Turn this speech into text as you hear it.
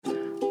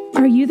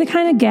Are you the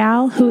kind of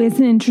gal who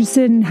isn't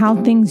interested in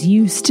how things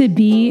used to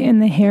be in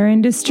the hair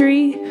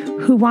industry,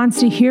 who wants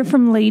to hear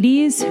from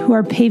ladies who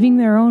are paving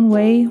their own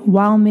way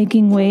while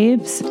making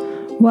waves?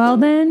 Well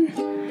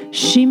then,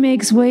 She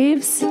Makes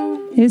Waves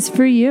is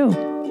for you.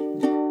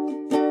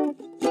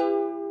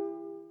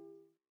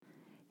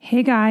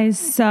 Hey guys,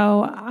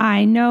 so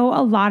I know a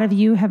lot of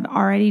you have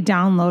already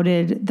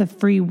downloaded the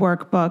free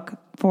workbook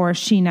for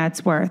She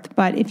Nets Worth,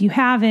 but if you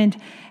haven't,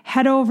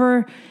 head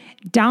over,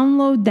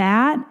 download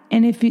that,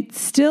 and if it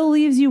still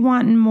leaves you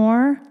wanting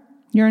more,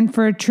 you're in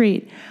for a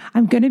treat.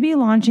 I'm going to be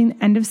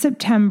launching end of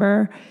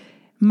September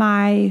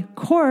my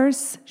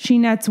course, She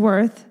Nets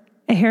Worth,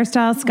 a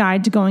hairstylist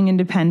guide to going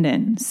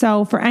independent.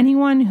 So for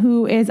anyone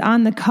who is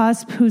on the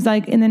cusp, who's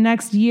like in the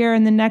next year,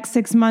 in the next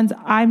 6 months,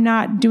 I'm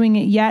not doing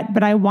it yet,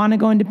 but I want to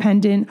go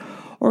independent,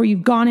 or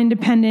you've gone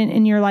independent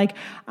and you're like,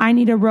 I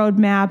need a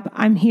roadmap.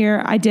 I'm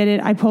here. I did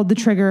it. I pulled the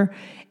trigger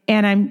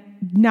and I'm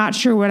not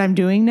sure what I'm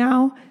doing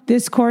now.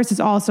 This course is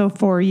also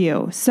for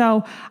you.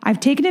 So I've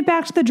taken it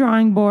back to the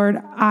drawing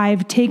board.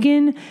 I've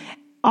taken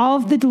all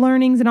of the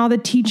learnings and all the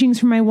teachings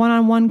from my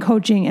one-on-one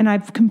coaching, and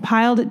I've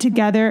compiled it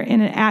together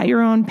in an at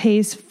your own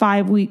pace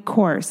 5-week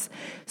course.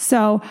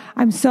 So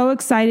I'm so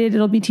excited.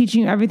 It'll be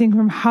teaching you everything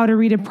from how to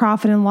read a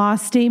profit and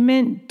loss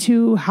statement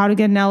to how to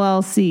get an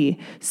LLC.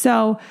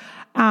 So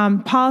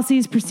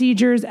policies,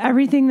 procedures,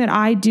 everything that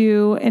I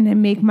do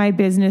and make my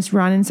business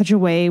run in such a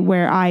way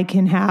where I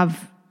can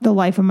have the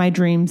life of my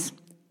dreams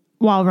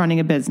while running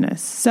a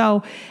business.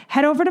 So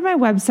head over to my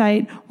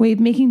website,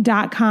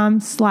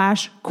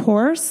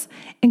 wavemaking.com/course,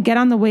 and get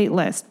on the wait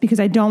list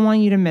because I don't want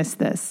you to miss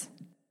this.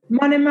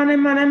 Money, money,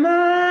 money,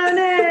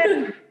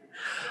 money.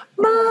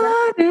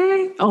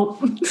 Money. Oh,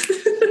 we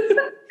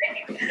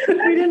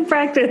didn't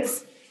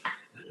practice.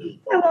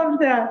 I love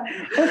that.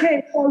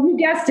 Okay, so you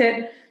guessed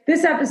it.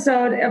 This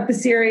episode of the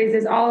series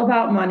is all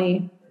about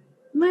money.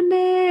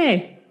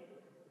 Money.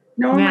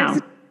 No one likes to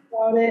talk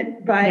about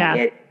it,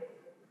 but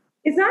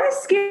it's not as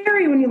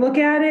scary when you look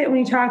at it, when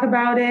you talk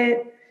about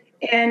it,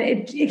 and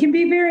it can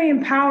be very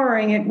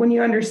empowering when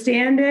you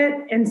understand it.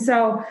 And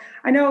so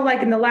I know,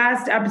 like in the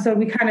last episode,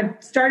 we kind of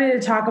started to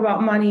talk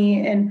about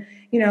money and,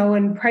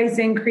 and price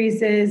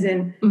increases,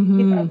 and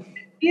I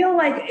feel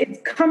like it's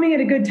coming at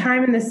a good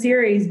time in the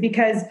series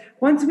because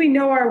once we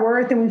know our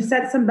worth and we've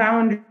set some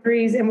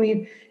boundaries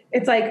and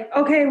it's like,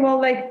 okay, well,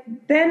 like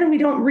then we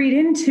don't read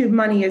into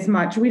money as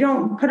much. We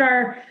don't put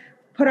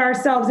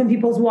ourselves in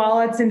people's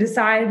wallets and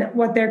decide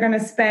what they're going to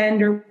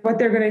spend or what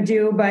they're going to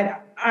do.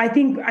 But I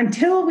think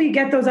until we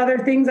get those other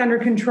things under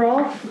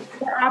control,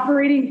 we're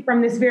operating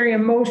from this very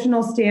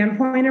emotional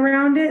standpoint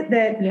around it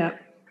that I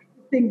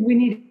think we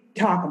need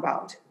to talk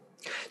about.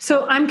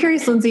 So I'm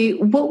curious, Lindsay,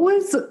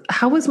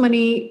 how was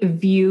money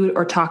viewed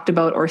or talked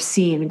about or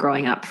seen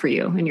growing up for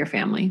you and your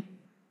family?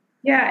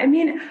 Yeah, I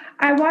mean,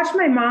 I watched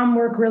my mom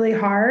work really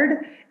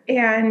hard,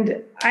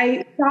 and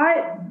I thought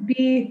it'd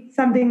be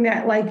something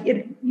that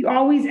you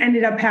always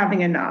ended up having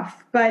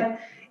enough, but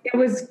it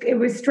was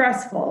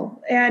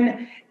stressful.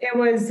 And it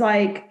was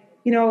like,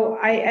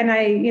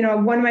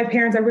 one of my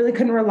parents, I really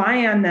couldn't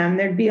rely on them.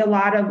 There'd be a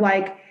lot of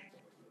like,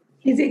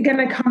 is it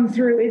going to come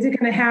through? Is it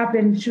going to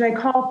happen? Should I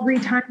call 3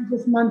 times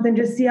this month and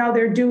just see how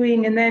they're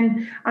doing? And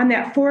then on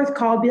that 4th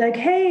call, be like,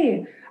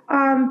 hey,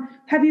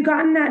 have you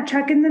gotten that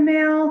check in the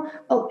mail?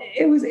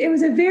 It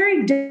was a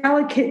very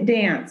delicate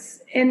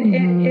dance. And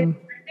I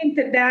think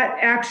that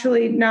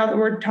actually, now that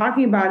we're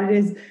talking about it,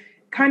 is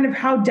kind of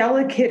how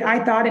delicate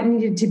I thought it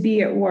needed to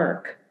be at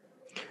work.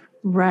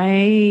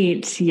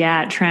 Right.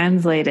 Yeah.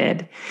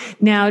 Translated.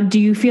 Now,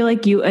 do you feel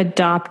like you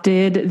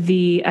adopted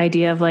the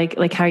idea of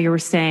like how you were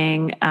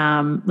saying,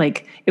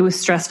 like it was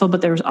stressful,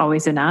 but there was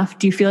always enough?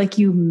 Do you feel like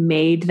you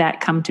made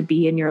that come to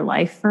be in your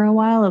life for a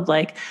while of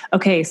like,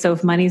 okay, so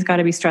if money's got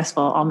to be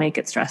stressful, I'll make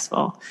it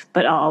stressful,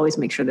 but I'll always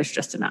make sure there's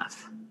just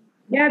enough?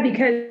 Yeah,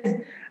 because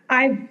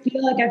I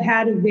feel like I've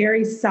had a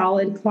very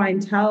solid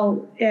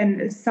clientele and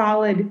a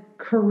solid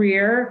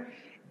career.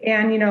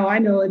 And, I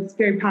know it's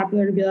very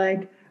popular to be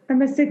like,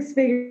 I'm a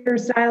 6-figure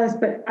stylist,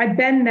 but I've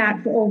been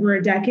that for over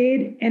a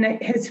decade, and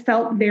it has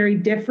felt very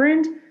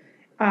different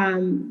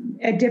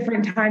at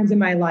different times in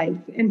my life.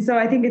 And so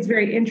I think it's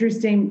very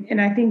interesting. And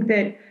I think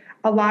that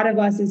a lot of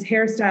us as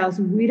hairstylists,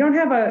 we don't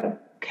have a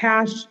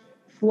cash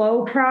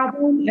flow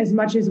problem as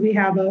much as we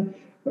have a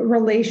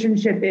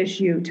relationship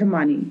issue to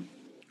money.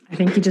 I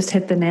think you just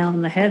hit the nail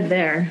on the head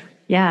there.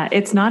 Yeah,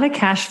 it's not a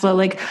cash flow.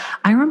 Like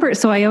I remember,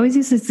 so I always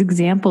use this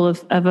example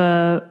of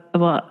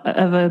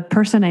a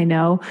person I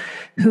know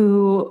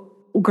who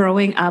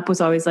growing up was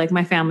always like,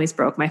 my family's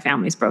broke, my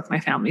family's broke, my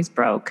family's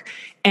broke.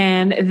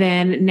 And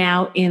then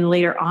now in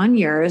later on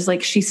years,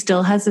 like she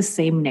still has the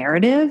same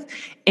narrative.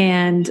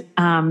 And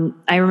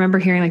I remember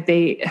hearing like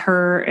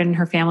her and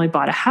her family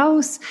bought a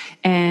house,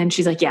 and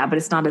she's like, yeah, but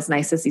it's not as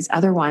nice as these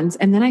other ones.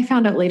 And then I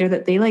found out later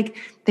that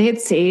they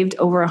had saved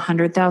over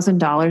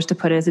 $100,000 to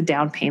put as a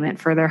down payment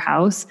for their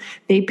house.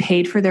 They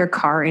paid for their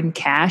car in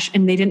cash,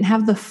 and they didn't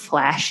have the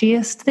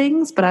flashiest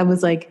things, but I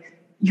was like,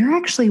 you're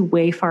actually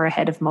way far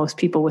ahead of most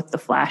people with the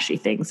flashy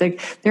things.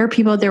 Like there are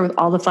people out there with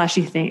all the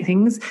flashy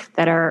things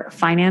that are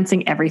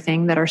financing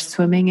everything, that are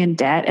swimming in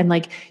debt. And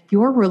like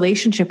your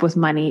relationship with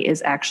money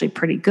is actually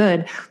pretty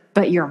good,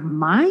 but your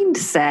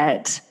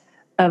mindset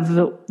of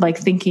like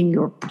thinking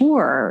you're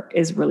poor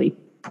is really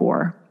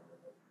poor.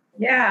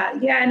 Yeah.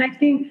 Yeah. And I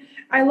think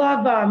I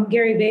love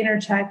Gary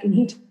Vaynerchuk, and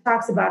he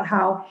talks about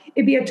how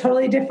it'd be a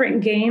totally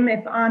different game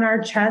if on our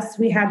chests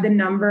we had the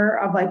number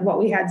of like what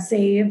we had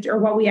saved or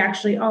what we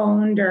actually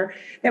owned, or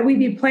that we'd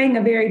be playing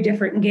a very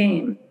different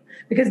game,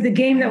 because the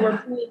game that we're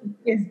playing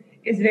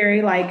is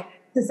very like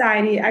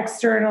society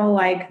external,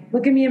 like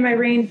look at me in my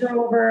Range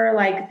Rover,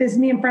 like this is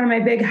me in front of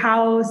my big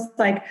house.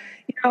 Like,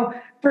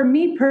 for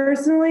me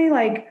personally,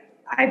 like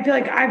I feel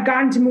like I've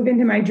gotten to move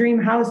into my dream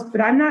house,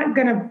 but I'm not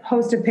going to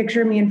post a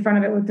picture of me in front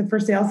of it with the for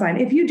sale sign.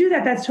 If you do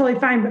that, that's totally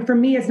fine. But for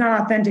me, it's not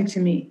authentic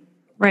to me.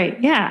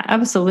 Right. Yeah,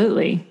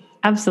 absolutely.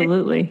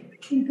 Absolutely.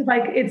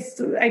 Like, it's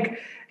like,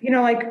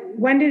 like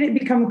when did it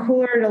become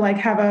cooler to like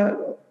have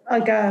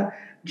a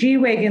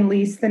G-Wagon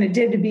lease than it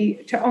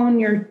did to own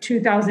your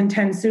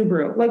 2010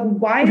 Subaru? Like,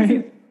 why is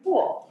it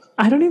cool?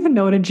 I don't even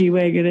know what a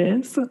G-Wagon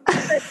is.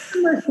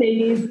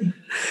 Mercedes.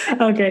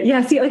 Okay.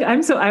 Yeah. See, like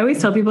I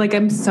always tell people like,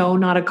 I'm so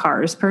not a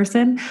cars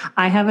person.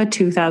 I have a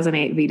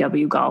 2008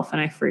 VW Golf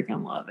and I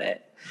freaking love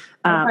it.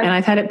 And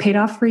I've had it paid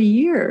off for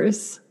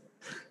years.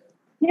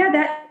 Yeah.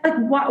 That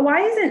like,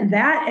 why isn't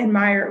that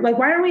admired? Like,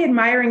 why aren't we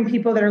admiring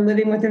people that are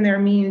living within their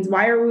means?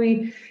 Why are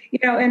we,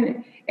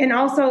 and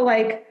also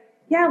like,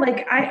 yeah,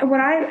 like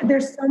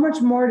there's so much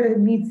more to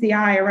meets the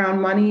eye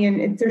around money,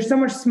 and there's so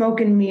much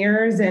smoke and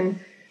mirrors, and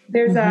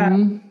there's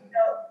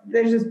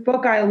there's this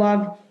book I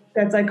love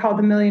that's like called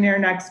The Millionaire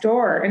Next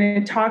Door. And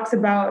it talks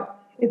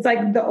about, it's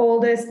like the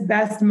oldest,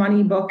 best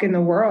money book in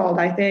the world,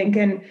 I think.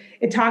 And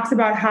it talks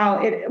about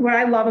how what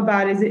I love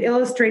about it is it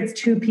illustrates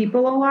two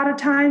people a lot of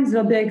times.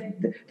 It'll be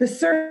like the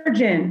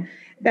surgeon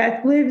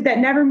that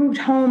never moved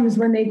homes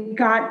when they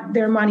got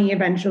their money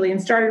eventually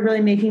and started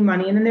really making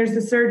money. And then there's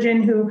the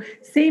surgeon who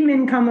same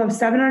income of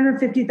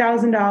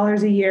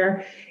 $750,000 a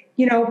year,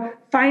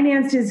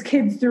 financed his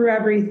kids through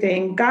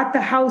everything, got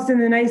the house in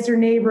the nicer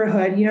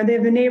neighborhood. They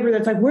have the neighbor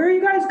that's like, where are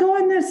you guys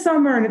going this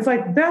summer? And it's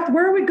like, Beth,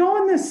 where are we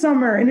going this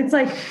summer? And it's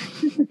like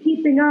just the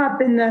keeping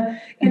up and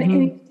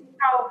and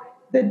how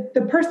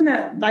the person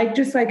that like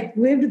just like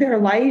lived their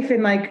life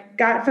and like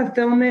got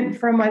fulfillment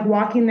from like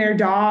walking their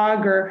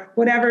dog or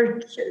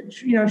whatever,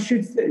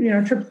 shoots,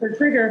 trips their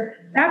trigger,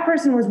 that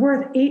person was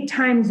worth 8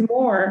 times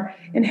more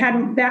and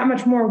had that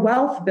much more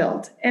wealth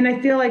built. And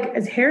I feel like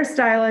as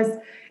hairstylists,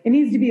 it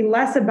needs to be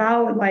less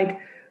about like,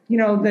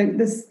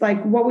 this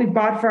like what we've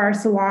bought for our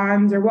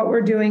salons or what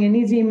we're doing. It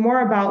needs to be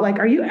more about like,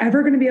 are you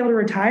ever going to be able to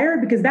retire?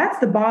 Because that's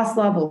the boss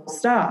level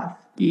stuff.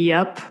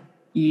 Yep.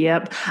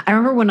 I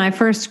remember when I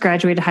first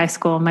graduated high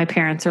school, my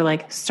parents are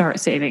like, start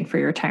saving for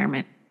your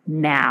retirement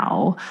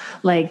now.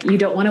 Like you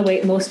don't want to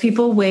wait. Most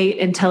people wait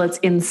until it's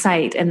in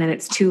sight and then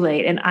it's too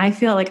late. And I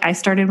feel like I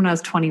started when I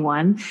was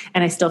 21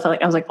 and I still felt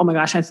like I was like, oh my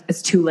gosh,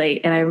 it's too late.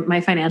 And my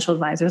financial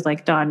advisor was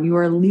like, Dawn, you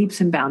are leaps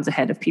and bounds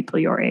ahead of people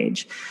your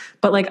age.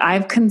 But like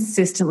I've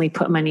consistently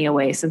put money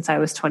away since I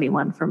was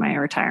 21 for my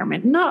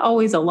retirement. Not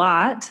always a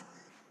lot,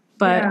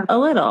 but a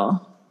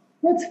little.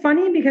 Well, it's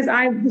funny because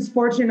I was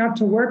fortunate enough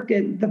to work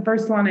at the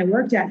first salon I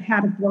worked at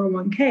had a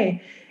 401k.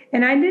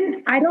 And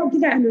I don't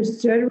think I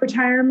understood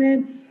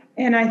retirement.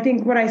 And I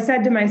think what I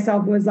said to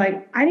myself was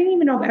like, I didn't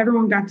even know if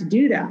everyone got to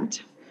do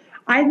that.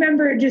 I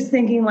remember just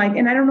thinking like,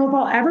 and I don't know if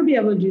I'll ever be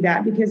able to do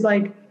that because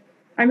like,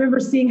 I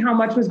remember seeing how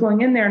much was going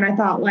in there. And I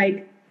thought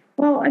like,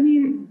 well, I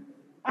mean,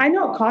 I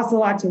know it costs a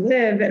lot to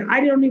live and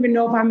I don't even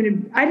know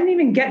if I didn't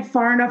even get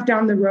far enough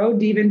down the road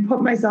to even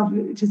put myself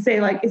to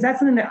say like, is that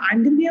something that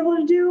I'm going to be able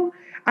to do?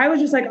 I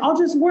was just like, I'll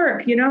just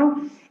work,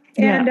 and,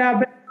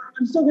 but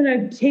I'm still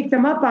going to take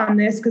them up on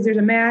this because there's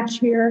a match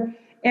here.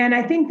 And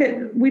I think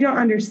that we don't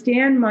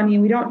understand money.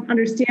 We don't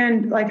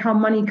understand like how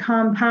money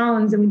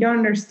compounds, and we don't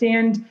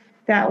understand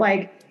that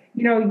like,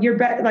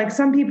 like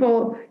some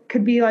people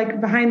could be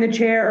like behind the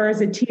chair or as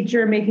a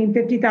teacher making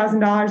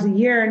 $50,000 a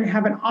year and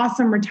have an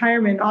awesome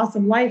retirement,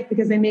 awesome life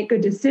because they make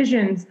good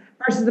decisions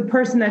versus the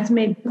person that's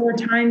made 4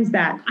 times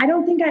that. I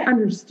don't think I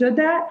understood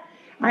that.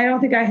 I don't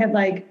think I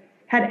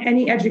had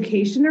any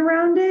education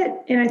around it.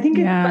 And I think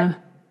it's like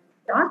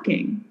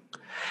shocking.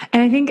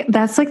 And I think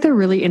that's like the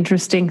really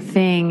interesting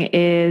thing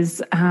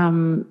is,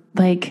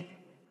 like,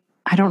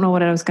 I don't know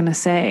what I was going to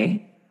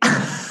say. I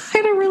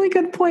had a really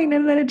good point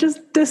and then it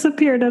just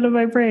disappeared out of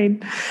my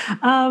brain.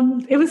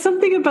 It was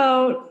something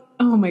about,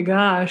 oh my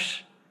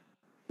gosh.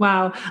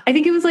 Wow. I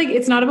think it was like,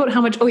 it's not about how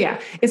much,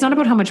 it's not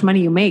about how much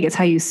money you make. It's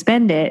how you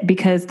spend it,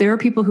 because there are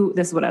people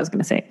this is what I was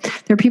going to say.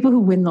 There are people who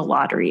win the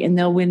lottery and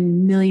they'll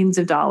win millions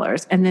of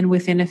dollars. And then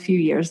within a few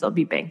years, they'll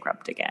be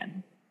bankrupt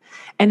again.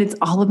 And it's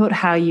all about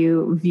how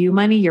you view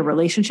money, your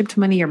relationship to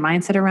money, your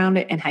mindset around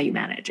it, and how you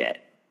manage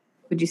it.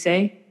 Would you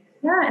say?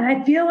 Yeah. And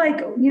I feel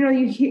like,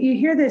 you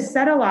hear this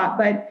said a lot,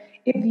 but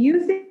if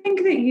you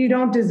think that you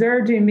don't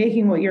deserve to be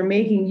making what you're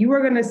making, you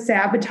are going to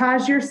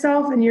sabotage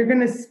yourself and you're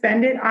going to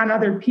spend it on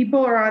other people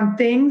or on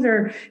things,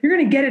 or you're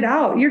going to get it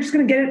out. You're just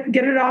going to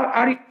get it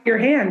out of your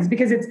hands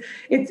because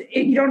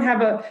you don't have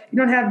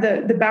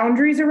the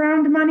boundaries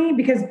around money,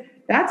 because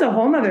that's a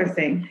whole nother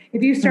thing.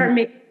 If you start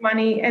making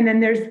money and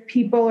then there's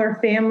people or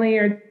family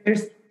or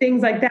there's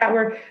things like that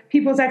where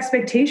people's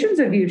expectations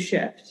of you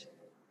shift,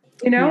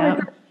 Yeah.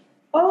 like,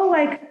 oh,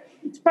 like,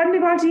 it's fun to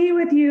go out to eat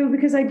with you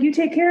because like you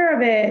take care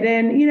of it.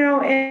 And,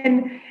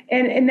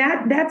 and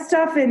that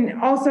stuff.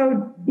 And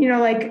also,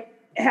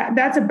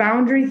 that's a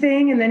boundary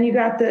thing. And then you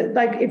got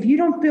if you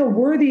don't feel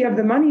worthy of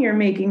the money you're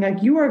making,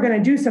 like you are going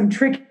to do some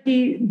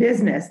tricky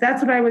business.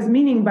 That's what I was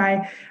meaning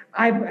by,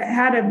 I've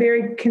had a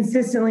very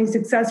consistently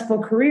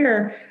successful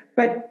career,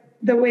 but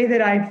the way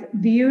that I've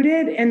viewed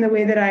it and the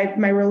way that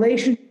my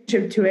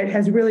relationship to it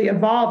has really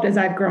evolved as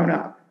I've grown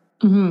up.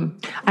 Mm-hmm.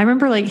 I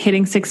remember like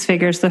hitting six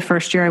figures the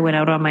first year I went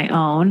out on my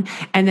own,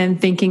 and then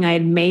thinking I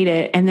had made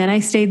it. And then I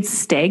stayed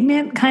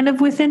stagnant kind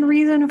of within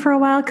reason for a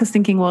while, because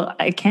thinking, well,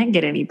 I can't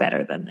get any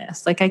better than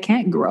this. Like I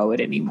can't grow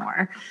it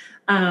anymore.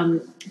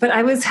 But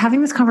I was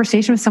having this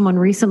conversation with someone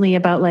recently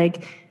about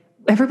like,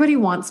 everybody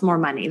wants more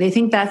money. They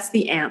think that's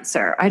the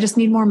answer. I just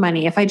need more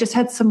money. If I just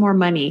had some more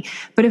money.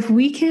 But if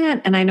we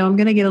can't, and I know I'm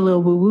going to get a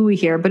little woo-woo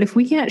here, but if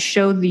we can't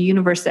show the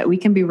universe that we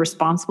can be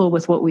responsible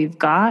with what we've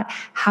got,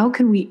 how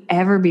can we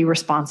ever be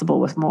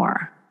responsible with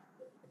more?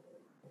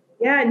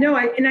 Yeah, no,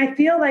 I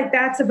feel like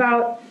that's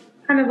about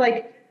kind of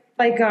like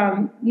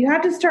you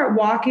have to start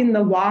walking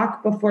the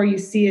walk before you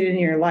see it in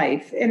your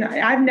life. And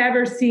I've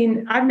never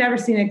seen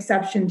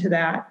exception to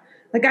that.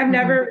 Like I've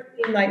never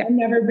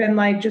been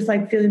like just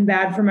like feeling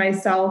bad for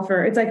myself,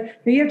 or it's like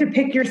you have to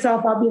pick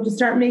yourself up. You have to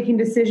start making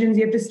decisions.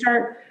 You have to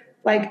start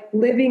like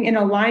living in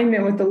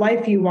alignment with the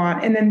life you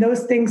want, and then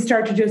those things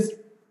start to just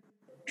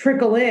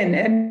trickle in.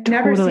 And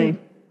never Totally. seen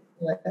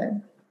with it.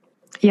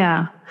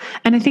 Yeah.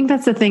 And I think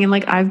that's the thing. And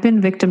like, I've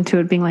been victim to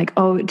it being like,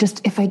 oh,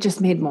 if I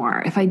just made more.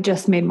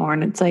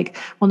 And it's like,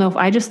 well, no, if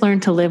I just learn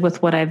to live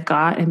with what I've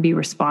got and be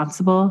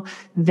responsible,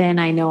 then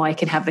I know I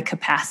can have the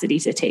capacity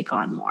to take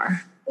on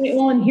more.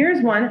 Well, and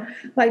here's one,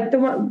 like the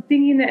one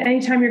thinking that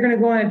anytime you're going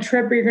to go on a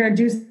trip or you're going to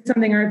do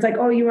something, or it's like,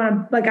 oh, you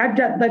want to, like I've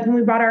done, like when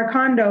we bought our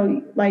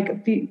condo, like a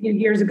few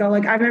years ago,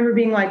 like I remember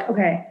being like,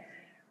 okay,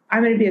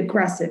 I'm going to be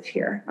aggressive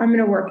here. I'm going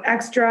to work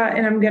extra,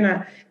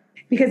 and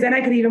because then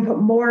I could even put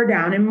more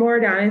down and more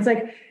down. And it's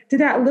like, did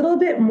that little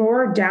bit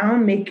more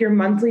down make your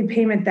monthly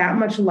payment that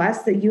much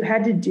less that you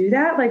had to do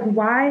that? Like,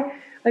 why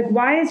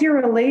is your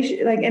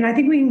relation like, and I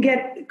think we can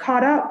get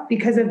caught up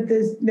because of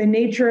the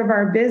nature of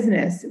our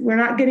business. We're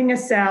not getting a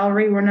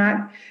salary. We're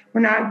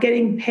not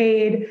getting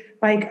paid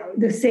like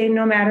the same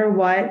no matter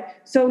what.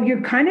 So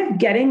you're kind of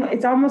getting,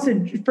 it's almost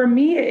for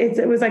me,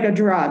 it was like a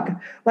drug.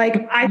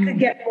 Like I could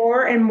get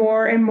more and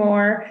more and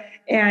more.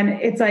 And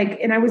it's like,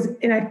 and I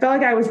felt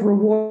like I was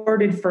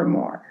rewarded for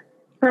more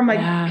from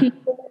like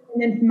people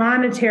and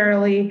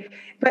monetarily.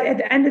 But at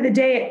the end of the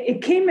day,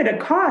 it came at a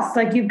cost.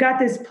 Like you've got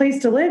this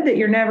place to live that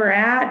you're never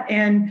at.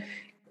 And,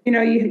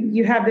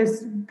 you have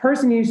this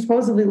person you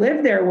supposedly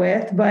live there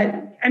with.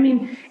 But I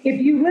mean, if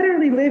you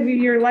literally live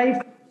your life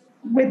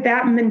with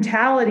that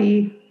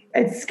mentality,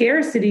 it's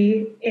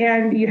scarcity,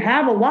 and you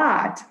have a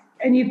lot,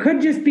 and you could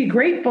just be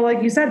grateful,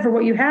 like you said, for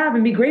what you have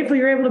and be grateful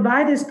you're able to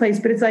buy this place.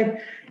 But it's like,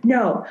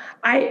 no,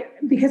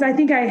 because I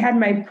think I had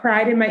my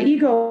pride and my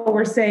ego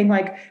were saying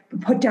like,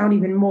 put down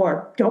even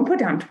more. Don't put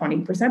down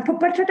 20%,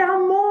 put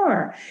down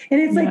more.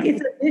 And it's like,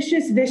 it's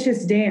a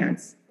vicious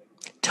dance.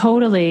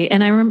 Totally.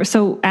 And I remember,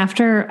 so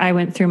after I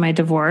went through my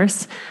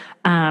divorce,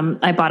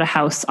 I bought a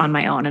house on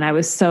my own, and I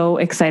was so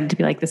excited to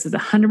be like, this is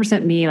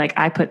 100% me. Like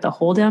I put the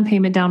whole down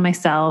payment down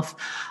myself.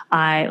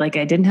 I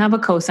didn't have a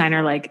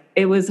cosigner, like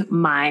it was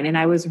mine. And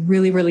I was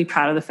really, really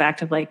proud of the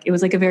fact of like, it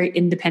was like a very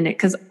independent,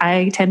 cause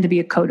I tend to be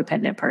a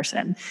codependent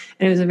person,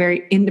 and it was a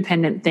very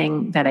independent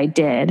thing that I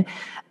did.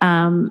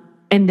 And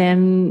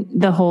then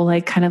the whole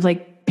like kind of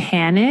like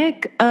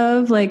panic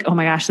of like, oh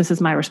my gosh, this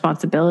is my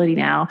responsibility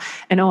now.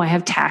 And I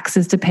have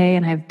taxes to pay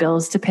and I have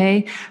bills to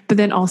pay. But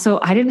then also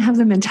I didn't have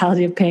the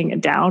mentality of paying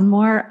it down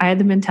more. I had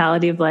the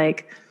mentality of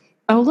like,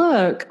 oh,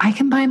 look, I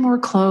can buy more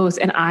clothes.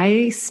 And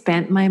I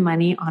spent my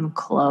money on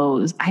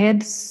clothes. I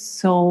had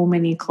so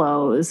many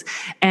clothes.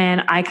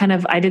 And I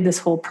did this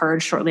whole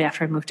purge shortly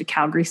after I moved to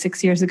Calgary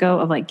 6 years ago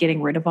of like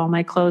getting rid of all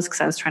my clothes,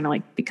 because I was trying to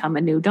like become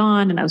a new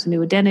Dawn, and I was a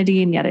new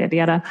identity and yada, yada,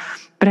 yada.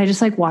 But I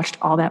just like watched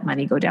all that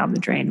money go down the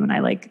drain when I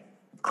like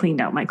cleaned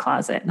out my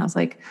closet. And I was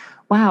like,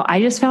 wow,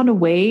 I just found a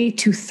way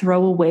to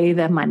throw away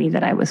the money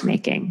that I was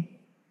making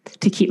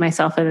to keep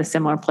myself in a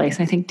similar place.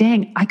 And I think,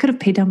 dang, I could have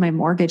paid down my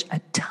mortgage a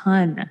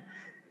ton.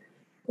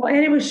 Well,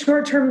 and it was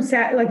short-term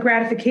like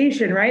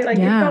gratification, right? Like,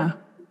 yeah.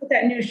 Put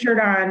that new shirt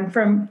on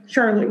from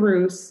Charlotte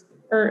Russe,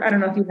 or I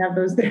don't know if you have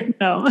those there.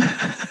 No.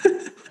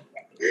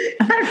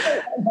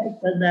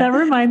 That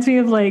reminds me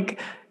of like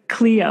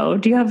Cleo.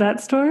 Do you have that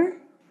store?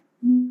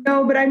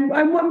 No, but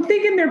I'm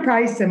thinking they're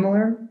probably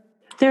similar.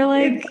 They're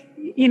like,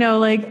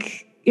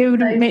 like it would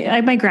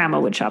my grandma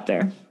would shop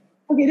there.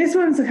 Okay, this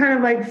one's kind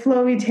of like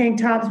flowy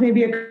tank tops,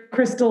 maybe a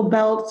crystal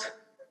belt.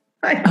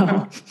 I don't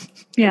know.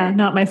 Yeah,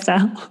 not my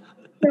style.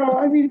 No,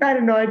 I mean, I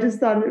don't know. I just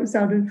thought it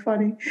sounded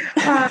funny.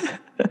 But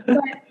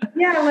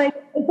yeah, like,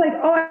 it's like,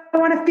 oh, I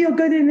want to feel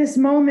good in this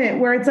moment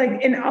where it's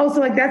like, and also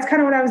like, that's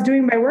kind of what I was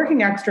doing by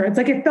working extra. It's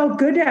like, it felt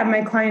good to have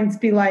my clients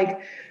be like,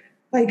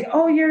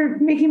 oh, you're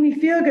making me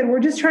feel good. We're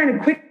just trying to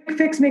quick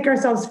fix, make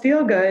ourselves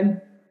feel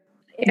good.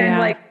 And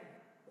like,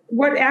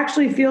 what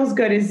actually feels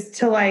good is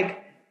to like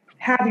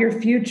have your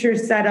future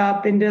set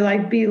up and to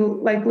like be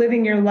like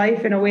living your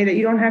life in a way that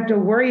you don't have to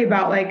worry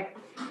about like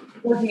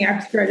working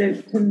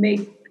extra to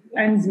make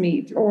ends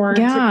meet or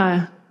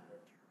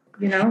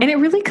you know. And it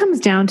really comes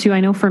down to, I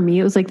know for me,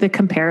 it was like the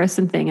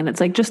comparison thing. And it's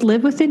like, just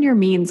live within your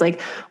means.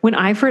 Like when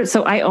I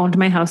owned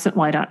my house.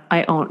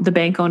 The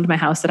bank owned my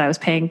house that I was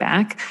paying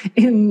back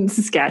in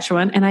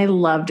Saskatchewan. And I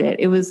loved it.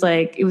 It was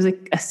like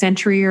a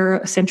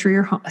century-year-old.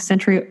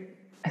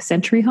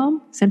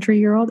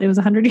 It was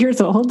 100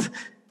 years old.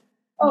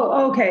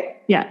 Oh, okay.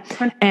 Yeah.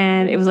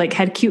 And it was like,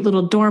 had cute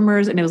little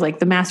dormers, and it was like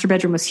the master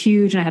bedroom was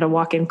huge, and I had a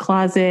walk-in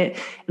closet,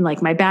 and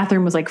like my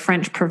bathroom was like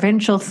French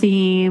provincial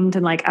themed.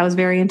 And like, I was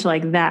very into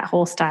like that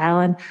whole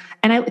style.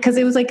 Cause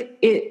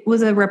it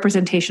was a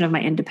representation of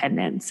my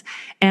independence.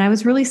 And I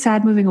was really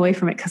sad moving away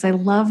from it because I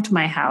loved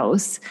my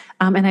house.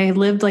 And I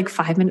lived like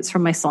 5 minutes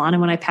from my salon.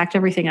 And when I packed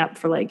everything up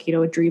for like,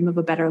 a dream of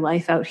a better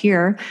life out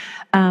here,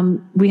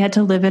 we had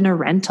to live in a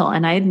rental,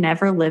 and I had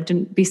never lived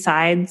in,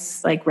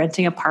 besides like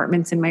renting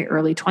apartments in my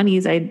early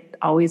 20s. I'd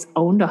always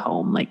owned a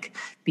home. Like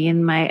me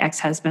and my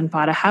ex-husband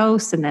bought a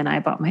house, and then I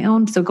bought my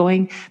own. So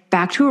going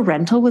back to a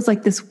rental was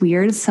like this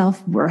weird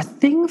self-worth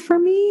thing for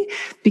me,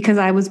 because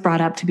I was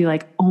brought up to be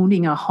like,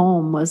 owning a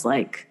home was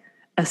like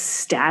a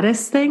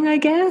status thing, I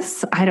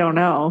guess. I don't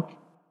know.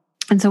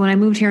 And so when I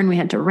moved here and we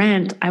had to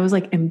rent, I was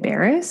like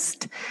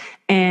embarrassed.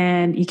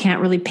 And you can't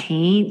really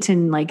paint,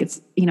 and like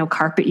it's,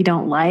 carpet you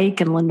don't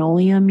like, and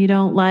linoleum you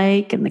don't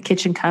like, and the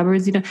kitchen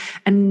cupboards,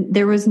 and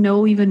there was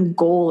no even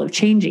goal of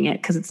changing it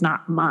because it's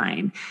not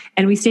mine.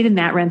 And we stayed in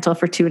that rental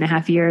for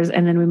 2.5 years.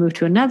 And then we moved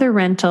to another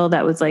rental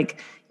that was like,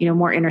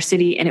 more inner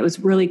city, and it was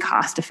really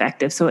cost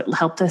effective. So it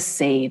helped us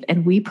save.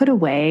 And we put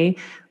away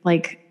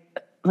like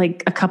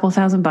a couple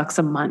 $1,000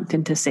 a month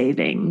into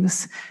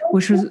savings,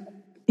 which was,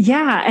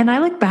 yeah. And I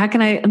look back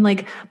and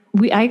I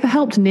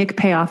helped Nick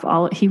pay off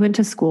he went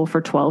to school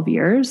for 12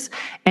 years,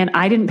 and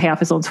I didn't pay off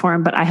his loans for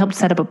him, but I helped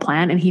set up a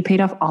plan, and he paid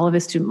off all of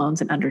his student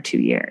loans in under 2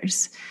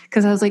 years.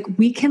 Cause I was like,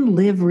 we can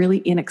live really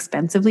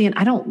inexpensively, and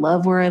I don't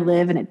love where I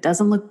live, and it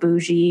doesn't look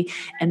bougie.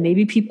 And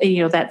maybe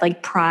people, that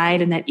like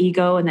pride and that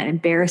ego and that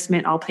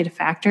embarrassment all played a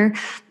factor.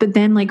 But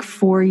then like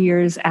 4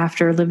 years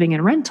after living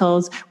in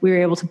rentals, we were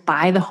able to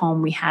buy the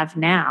home we have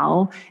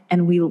now,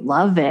 and we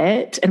love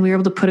it. And we were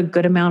able to put a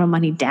good amount of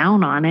money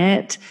down on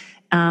it.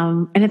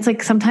 And it's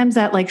like, sometimes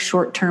that like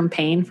short-term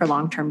pain for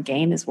long-term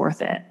gain is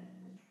worth it.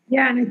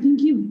 Yeah. And I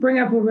think you bring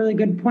up a really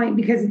good point,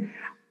 because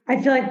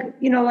I feel like,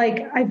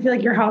 I feel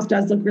like your house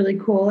does look really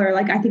cool, or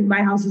like, I think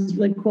my house is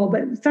really cool,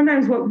 but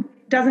sometimes what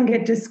doesn't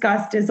get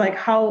discussed is like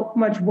how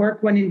much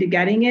work went into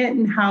getting it,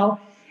 and how,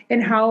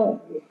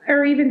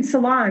 or even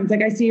salons.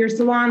 Like I see your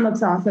salon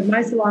looks awesome.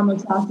 My salon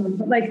looks awesome,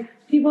 but like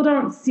people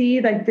don't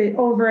see like the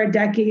over a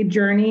decade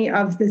journey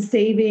of the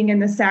saving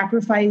and the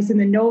sacrifice and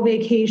the no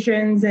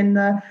vacations and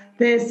the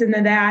this and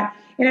the that.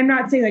 And I'm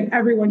not saying like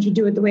everyone should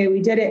do it the way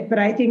we did it, but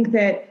I think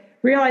that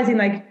realizing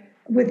like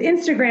with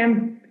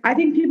Instagram, I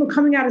think people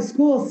coming out of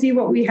school see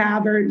what we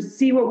have or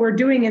see what we're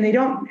doing, and they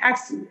don't have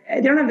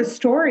the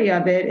story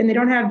of it, and they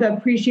don't have the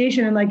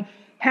appreciation. And like,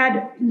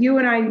 had you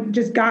and I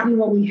just gotten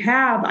what we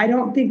have, I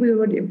don't think we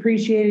would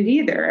appreciate it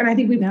either. And I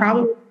think we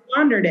probably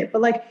squandered it,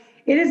 but like,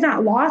 it is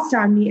not lost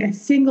on me a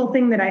single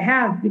thing that I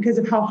have because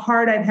of how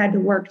hard I've had to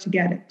work to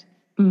get it.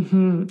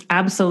 Mm-hmm.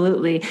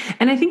 Absolutely.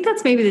 And I think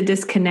that's maybe the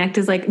disconnect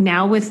is like,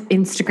 now with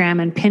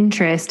Instagram and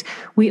Pinterest,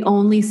 we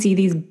only see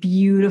these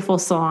beautiful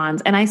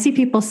salons, and I see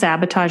people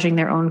sabotaging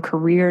their own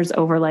careers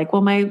over like,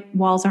 well, my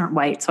walls aren't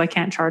white, so I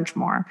can't charge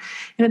more.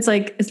 And it's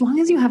like, as long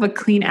as you have a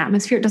clean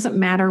atmosphere, it doesn't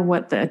matter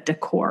what the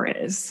decor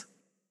is.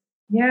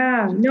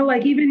 Yeah, no,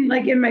 like even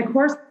like in my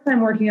course I'm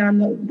working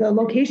on, the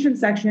location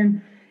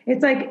section,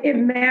 it's like, it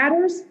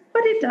matters,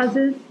 but it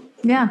doesn't.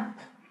 Yeah.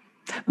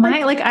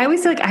 I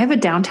always say, like, I have a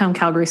downtown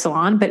Calgary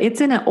salon, but it's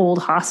in an old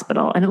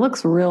hospital, and it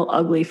looks real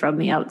ugly from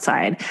the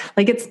outside.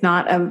 Like, it's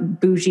not a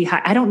bougie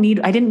high. I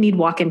didn't need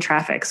walk-in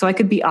traffic, so I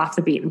could be off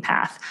the beaten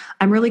path.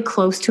 I'm really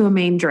close to a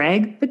main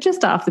drag, but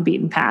just off the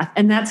beaten path.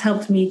 And that's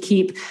helped me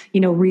keep,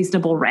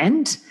 reasonable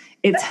rent.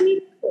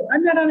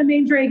 I'm not on a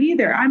main drag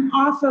either. I'm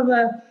off of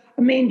a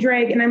main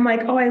drag, and I'm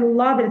like, oh, I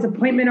love it. It's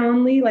appointment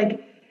only.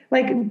 Like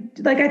I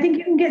think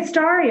you can get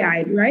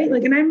starry-eyed, right?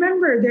 Like, and I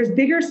remember there's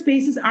bigger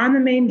spaces on the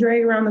main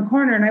drag around the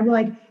corner, and I'm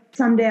like,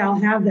 someday I'll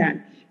have that.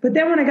 But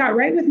then when I got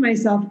right with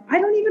myself,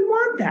 I don't even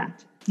want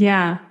that.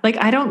 Yeah. Like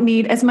I don't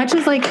need as much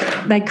as like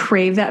I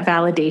crave that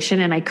validation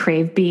and I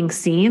crave being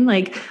seen.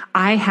 Like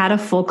I had a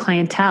full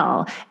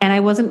clientele and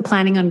I wasn't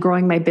planning on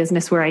growing my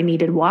business where I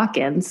needed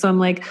walk-ins. So I'm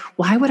like,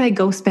 why would I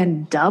go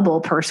spend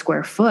double per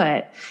square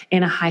foot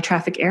in a high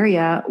traffic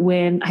area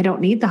when I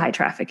don't need the high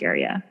traffic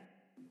area?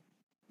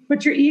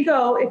 But your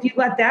ego, if you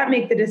let that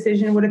make the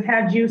decision, would have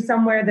had you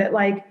somewhere that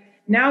like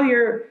now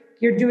you're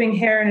doing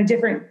hair in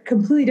a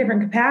completely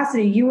different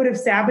capacity. You would have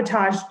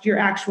sabotaged your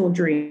actual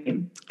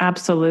dream.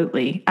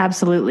 Absolutely.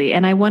 Absolutely.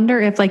 And I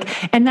wonder if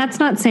and that's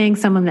not saying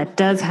someone that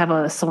does have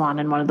a salon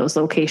in one of those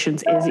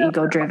locations is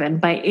ego driven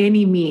by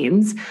any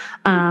means.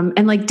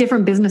 And like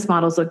different business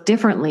models look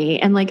differently.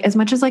 And like, as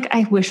much as like,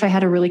 I wish I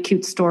had a really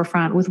cute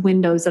storefront with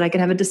windows that I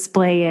could have a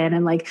display in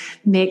and like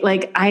make,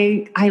 like,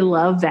 I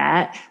love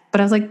that. But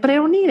I was like, but I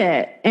don't need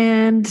it.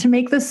 And to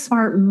make this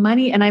smart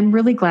money, and I'm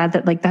really glad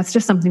that like that's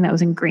just something that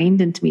was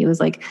ingrained into me. It was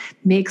like,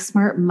 make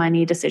smart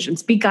money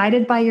decisions, be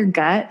guided by your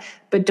gut,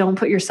 but don't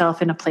put yourself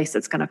in a place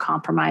that's going to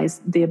compromise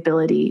the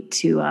ability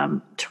to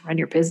run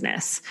your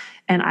business.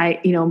 And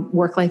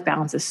work-life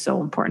balance is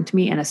so important to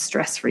me, and a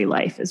stress-free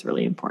life is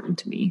really important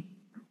to me.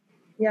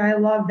 Yeah, I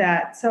love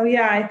that. So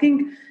yeah, I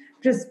think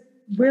just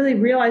really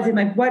realizing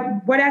like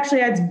what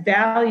actually adds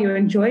value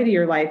and joy to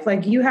your life.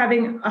 Like you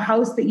having a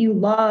house that you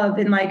love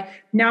and like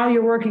now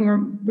you're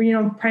working,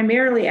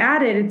 primarily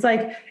at it. It's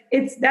like,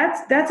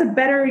 that's a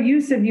better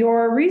use of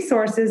your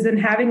resources than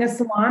having a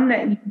salon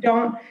that you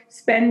don't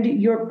spend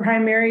your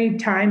primary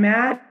time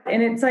at.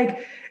 And it's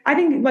like, I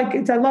think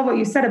like I love what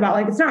you said about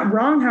like, it's not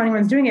wrong how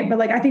anyone's doing it, but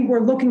like, I think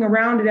we're looking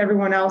around at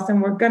everyone else and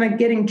we're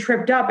getting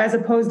tripped up as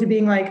opposed to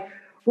being like,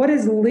 what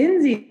is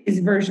Lindsay's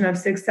version of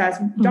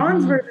success?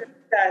 Dawn's version of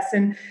success.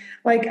 And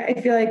like, I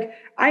feel like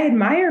I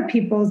admire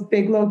people's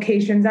big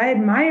locations. I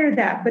admire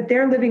that, but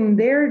they're living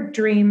their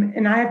dream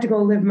and I have to go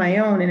live my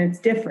own, and it's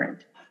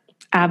different.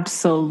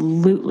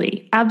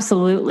 Absolutely.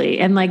 Absolutely.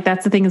 And like,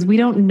 that's the thing is we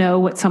don't know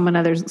what someone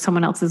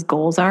else's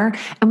goals are,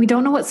 and we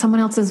don't know what someone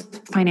else's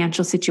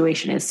financial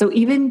situation is. So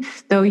even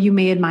though you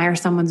may admire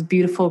someone's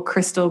beautiful,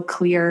 crystal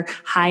clear,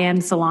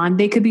 high-end salon,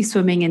 they could be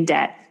swimming in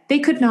debt. They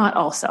could not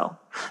also,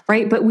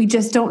 right? But we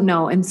just don't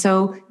know. And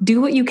so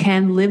do what you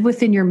can, live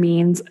within your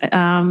means,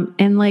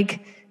 and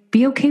like,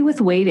 be okay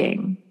with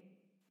waiting.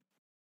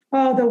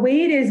 Oh, the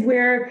wait is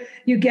where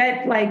you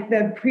get like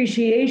the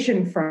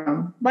appreciation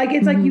from. Like,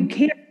 it's like you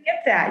can't skip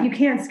that. You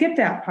can't skip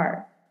that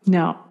part.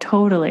 No,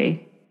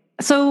 totally.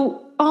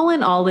 So all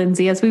in all,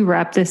 Lindsay, as we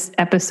wrap this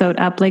episode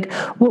up, like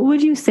what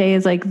would you say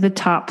is like the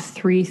top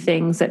 3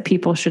 things that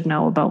people should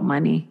know about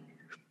money?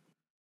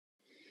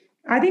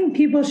 I think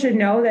people should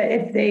know that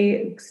if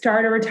they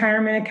start a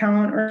retirement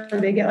account or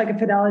they get like a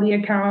Fidelity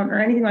account or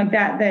anything like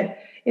that, that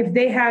if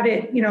they have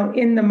it,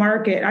 in the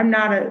market, I'm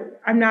not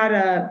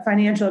a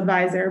financial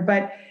advisor,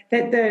 but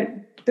that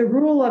the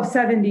rule of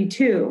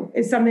 72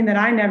 is something that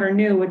I never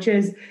knew, which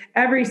is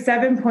every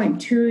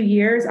 7.2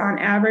 years on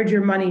average,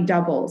 your money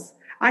doubles.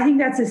 I think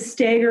that's a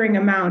staggering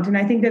amount. And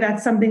I think that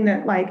that's something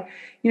that like,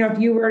 if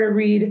you were to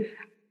read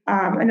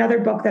another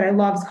book that I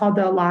love is called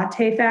The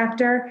Latte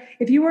Factor.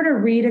 If you were to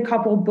read a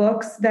couple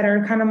books that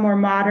are kind of more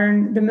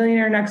modern, The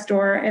Millionaire Next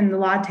Door and The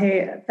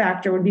Latte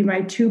Factor would be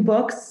my 2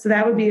 books. So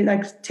that would be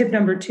like tip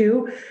number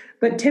 2.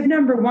 But tip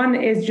number 1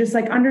 is just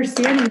like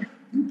understanding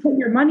you put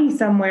your money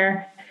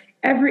somewhere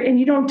and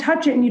you don't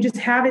touch it and you just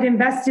have it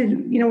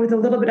invested, with a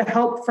little bit of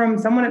help from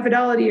someone at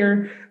Fidelity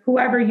or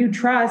whoever you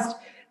trust,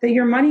 that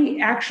your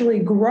money actually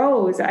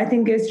grows. I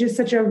think is just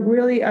such a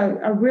really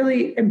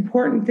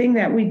important thing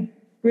that we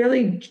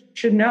really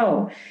should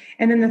know.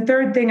 And then the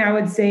third thing I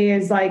would say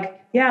is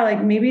like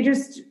maybe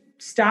just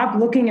stop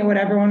looking at what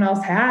everyone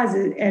else has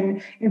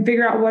and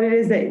figure out what it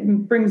is that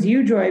brings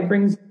you joy,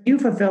 brings you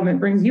fulfillment,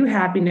 brings you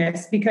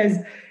happiness. Because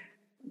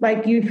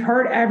like you've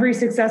heard every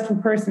successful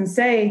person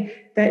say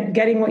that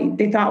getting what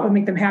they thought would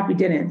make them happy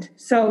didn't.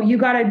 So you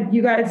got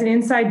it's an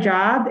inside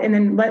job, and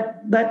then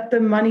let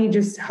the money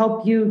just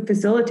help you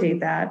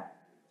facilitate that.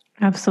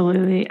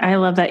 Absolutely. I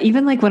love that.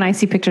 Even like when I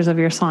see pictures of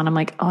your salon, I'm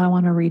like, oh, I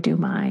want to redo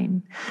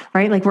mine.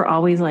 Right? Like we're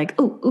always like,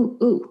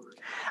 ooh.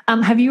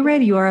 Have you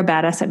read You Are a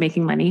Badass at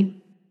Making Money?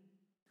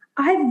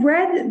 I've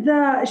read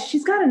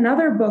she's got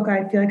another book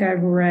I feel like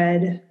I've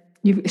read.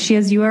 She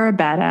has You Are a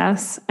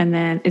Badass, and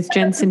then it's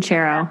Jen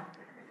Sincero.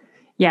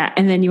 Yeah.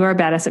 And then You Are a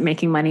Badass at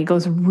Making Money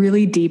goes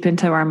really deep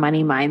into our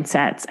money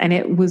mindsets. And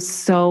it was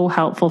so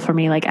helpful for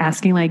me, like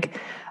asking like,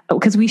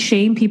 because we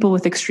shame people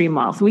with extreme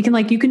wealth. We can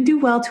you can do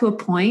well to a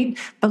point,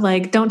 but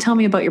like, don't tell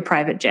me about your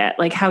private jet.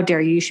 Like, how dare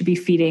you? You should be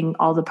feeding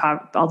all the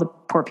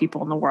poor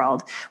people in the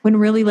world, when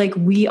really like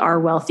we are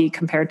wealthy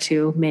compared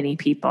to many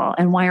people.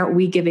 And why aren't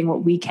we giving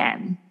what we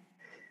can?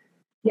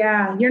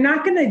 Yeah. You're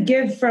not going to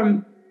give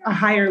from a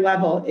higher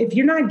level. If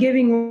you're not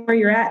giving where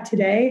you're at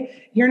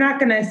today, you're not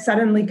going to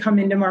suddenly come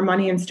into more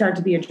money and start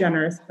to be a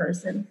generous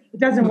person. It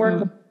doesn't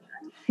work.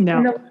 No.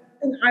 And the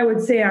thing I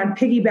would say on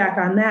piggyback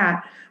on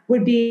that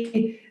would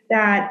be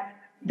that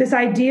this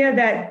idea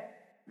that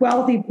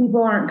wealthy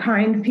people aren't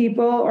kind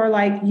people, or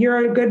like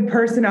you're a good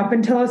person up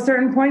until a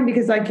certain point,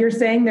 because like you're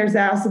saying, there's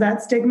also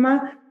that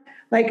stigma.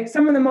 Like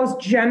some of the most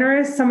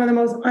generous, some of the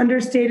most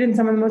understated, and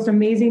some of the most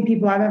amazing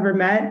people I've ever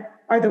met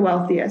are the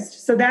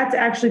wealthiest. So that's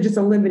actually just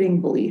a limiting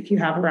belief you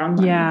have around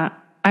money. Yeah.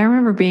 I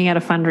remember being at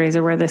a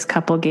fundraiser where this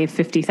couple gave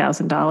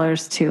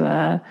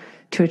 $50,000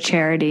 to a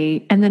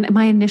charity. And then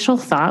my initial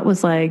thought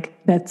was like,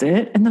 that's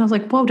it. And then I was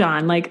like, whoa,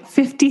 Dawn, like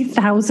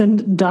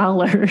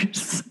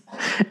 $50,000.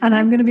 And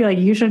I'm going to be like,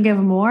 you should give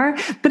more.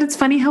 But it's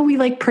funny how we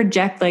like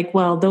project like,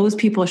 well, those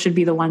people should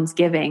be the ones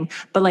giving,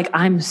 but like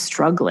I'm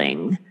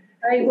struggling.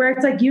 Right. Where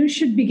it's like, you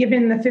should be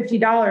given the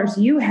 $50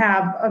 you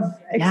have of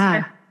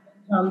expense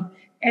income.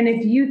 And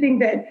if you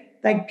think that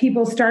like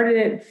people started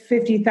at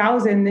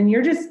 50,000, then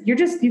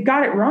you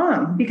got it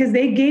wrong, because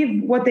they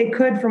gave what they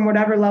could from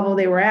whatever level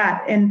they were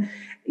at. And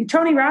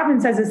Tony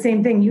Robbins says the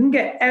same thing. You can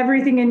get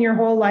everything in your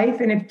whole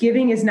life, and if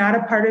giving is not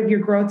a part of your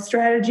growth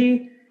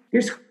strategy,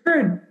 you're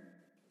screwed.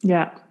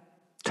 Yeah,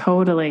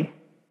 totally.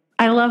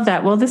 I love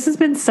that. Well, this has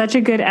been such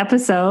a good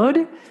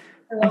episode.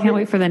 I can't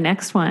wait for the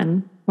next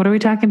one. What are we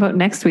talking about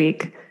next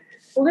week?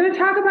 We're going to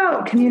talk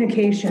about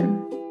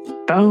communication.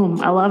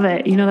 Boom. I love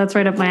it. You know, that's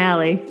right up my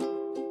alley.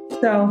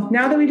 So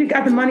now that we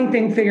got the money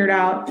thing figured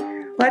out,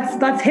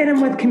 let's hit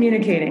them with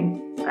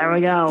communicating. There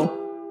we go.